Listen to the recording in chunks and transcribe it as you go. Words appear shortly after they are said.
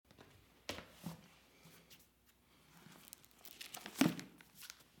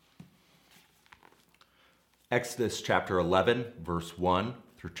Exodus chapter 11, verse 1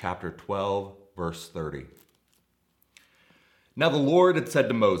 through chapter 12, verse 30. Now the Lord had said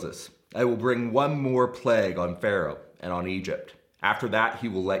to Moses, I will bring one more plague on Pharaoh and on Egypt. After that, he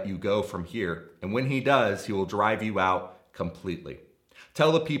will let you go from here, and when he does, he will drive you out completely.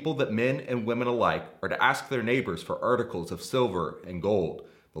 Tell the people that men and women alike are to ask their neighbors for articles of silver and gold.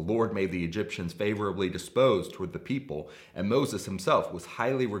 The Lord made the Egyptians favorably disposed toward the people, and Moses himself was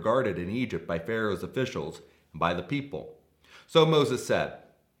highly regarded in Egypt by Pharaoh's officials and by the people. So Moses said,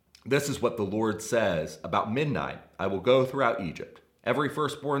 This is what the Lord says, about midnight I will go throughout Egypt. Every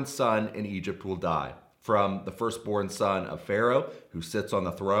firstborn son in Egypt will die, from the firstborn son of Pharaoh, who sits on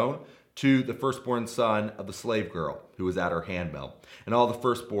the throne, to the firstborn son of the slave girl, who is at her handmill, and all the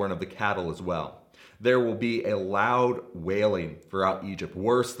firstborn of the cattle as well. There will be a loud wailing throughout Egypt,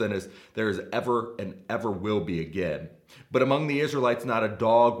 worse than there is ever and ever will be again. But among the Israelites not a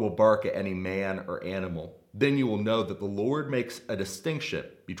dog will bark at any man or animal. Then you will know that the Lord makes a distinction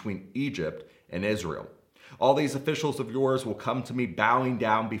between Egypt and Israel. All these officials of yours will come to me bowing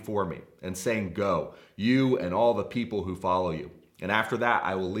down before me and saying, Go, you and all the people who follow you. And after that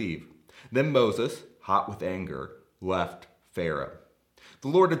I will leave. Then Moses, hot with anger, left Pharaoh. The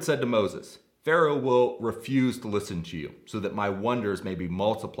Lord had said to Moses, Pharaoh will refuse to listen to you, so that my wonders may be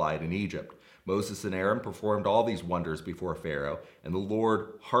multiplied in Egypt. Moses and Aaron performed all these wonders before Pharaoh, and the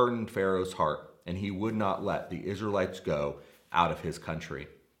Lord hardened Pharaoh's heart, and he would not let the Israelites go out of his country.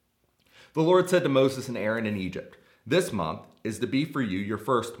 The Lord said to Moses and Aaron in Egypt, This month is to be for you your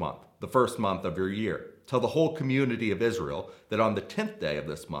first month, the first month of your year. Tell the whole community of Israel that on the 10th day of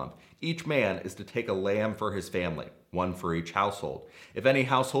this month, each man is to take a lamb for his family, one for each household. If any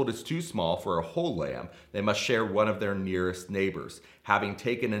household is too small for a whole lamb, they must share one of their nearest neighbors, having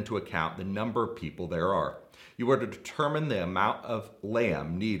taken into account the number of people there are. You are to determine the amount of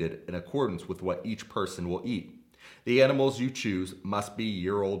lamb needed in accordance with what each person will eat. The animals you choose must be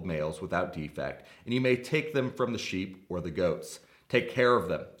year-old males without defect, and you may take them from the sheep or the goats. Take care of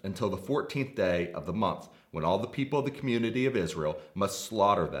them until the 14th day of the month, when all the people of the community of Israel must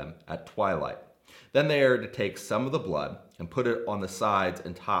slaughter them at twilight. Then they are to take some of the blood and put it on the sides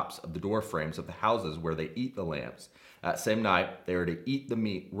and tops of the door frames of the houses where they eat the lambs. That same night they are to eat the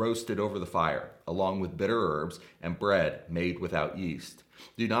meat roasted over the fire, along with bitter herbs and bread made without yeast.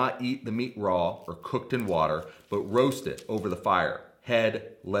 Do not eat the meat raw or cooked in water, but roast it over the fire,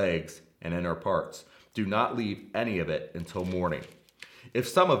 head, legs, and inner parts. Do not leave any of it until morning. If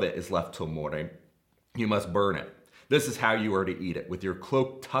some of it is left till morning, you must burn it. This is how you are to eat it, with your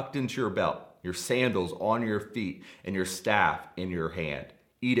cloak tucked into your belt, your sandals on your feet, and your staff in your hand.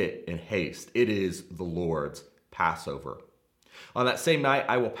 Eat it in haste. It is the Lord's Passover. On that same night,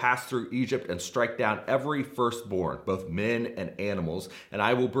 I will pass through Egypt and strike down every firstborn, both men and animals, and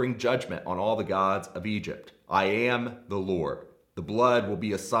I will bring judgment on all the gods of Egypt. I am the Lord. The blood will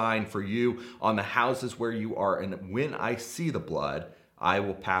be a sign for you on the houses where you are, and when I see the blood, I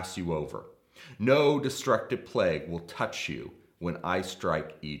will pass you over. No destructive plague will touch you when I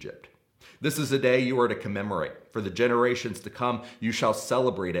strike Egypt. This is a day you are to commemorate. For the generations to come, you shall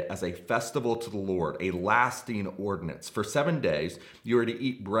celebrate it as a festival to the Lord, a lasting ordinance. For 7 days, you are to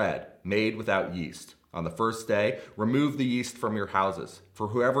eat bread made without yeast. On the first day, remove the yeast from your houses. For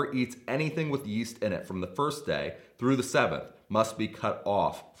whoever eats anything with yeast in it from the first day through the 7th must be cut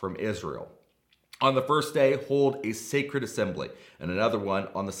off from Israel. On the first day, hold a sacred assembly, and another one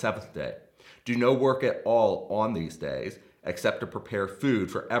on the 7th day. Do no work at all on these days, except to prepare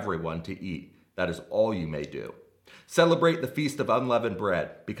food for everyone to eat. That is all you may do. Celebrate the Feast of Unleavened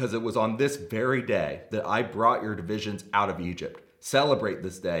Bread, because it was on this very day that I brought your divisions out of Egypt. Celebrate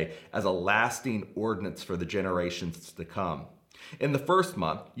this day as a lasting ordinance for the generations to come. In the first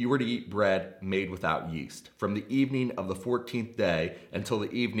month, you were to eat bread made without yeast, from the evening of the 14th day until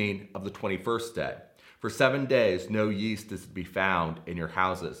the evening of the 21st day. For 7 days, no yeast is to be found in your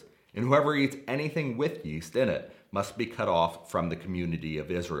houses, and whoever eats anything with yeast in it must be cut off from the community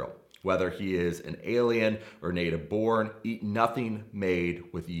of Israel. Whether he is an alien or native born, eat nothing made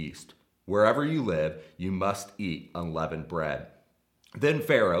with yeast. Wherever you live, you must eat unleavened bread. Then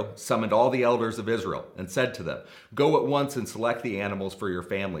Pharaoh summoned all the elders of Israel and said to them, Go at once and select the animals for your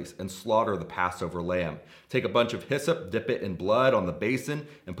families and slaughter the Passover lamb. Take a bunch of hyssop, dip it in blood on the basin,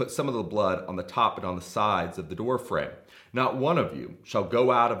 and put some of the blood on the top and on the sides of the door frame. Not one of you shall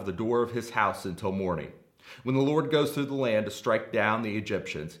go out of the door of his house until morning. When the Lord goes through the land to strike down the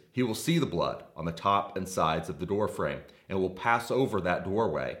Egyptians, he will see the blood on the top and sides of the doorframe, and will pass over that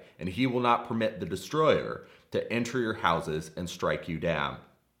doorway, and he will not permit the destroyer to enter your houses and strike you down.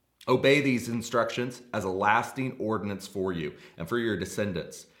 Obey these instructions as a lasting ordinance for you and for your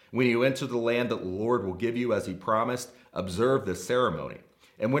descendants. When you enter the land that the Lord will give you as he promised, observe this ceremony.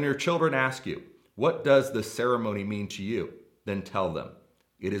 And when your children ask you, 'What does this ceremony mean to you?' then tell them,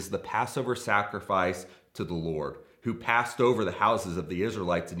 'It is the Passover sacrifice to the Lord, who passed over the houses of the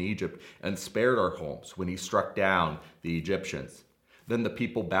Israelites in Egypt and spared our homes when he struck down the Egyptians.' Then the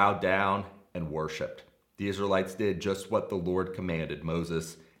people bowed down and worshipped. The Israelites did just what the Lord commanded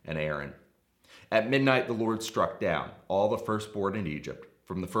Moses and Aaron. At midnight, the Lord struck down all the firstborn in Egypt,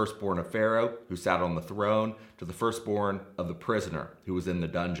 from the firstborn of Pharaoh, who sat on the throne, to the firstborn of the prisoner who was in the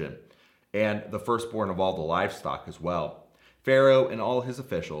dungeon, and the firstborn of all the livestock as well. Pharaoh and all his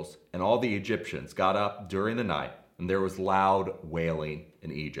officials and all the Egyptians got up during the night, and there was loud wailing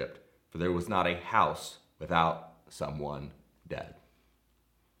in Egypt, for there was not a house without someone dead."